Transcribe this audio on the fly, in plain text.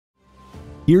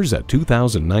Here's a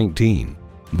 2019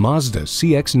 Mazda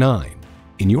CX-9.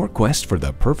 In your quest for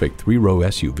the perfect three-row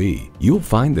SUV, you'll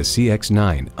find the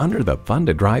CX-9 under the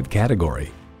fun-to-drive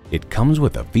category. It comes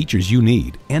with the features you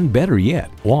need and, better yet,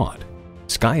 want.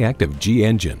 Skyactiv G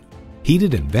engine,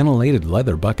 heated and ventilated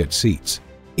leather bucket seats,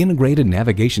 integrated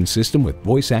navigation system with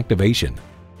voice activation,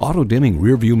 auto-dimming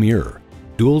rearview mirror,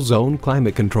 dual-zone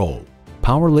climate control,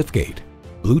 power liftgate,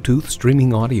 Bluetooth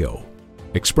streaming audio,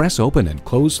 express open and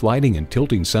closed sliding and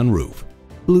tilting sunroof,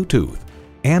 Bluetooth,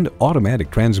 and automatic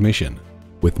transmission.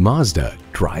 With Mazda,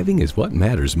 driving is what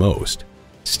matters most.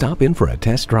 Stop in for a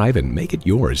test drive and make it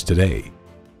yours today.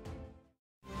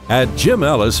 At Jim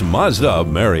Ellis Mazda of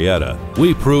Marietta,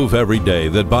 we prove every day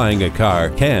that buying a car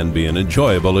can be an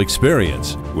enjoyable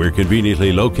experience. We're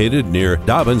conveniently located near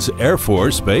Dobbins Air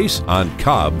Force Base on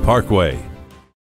Cobb Parkway.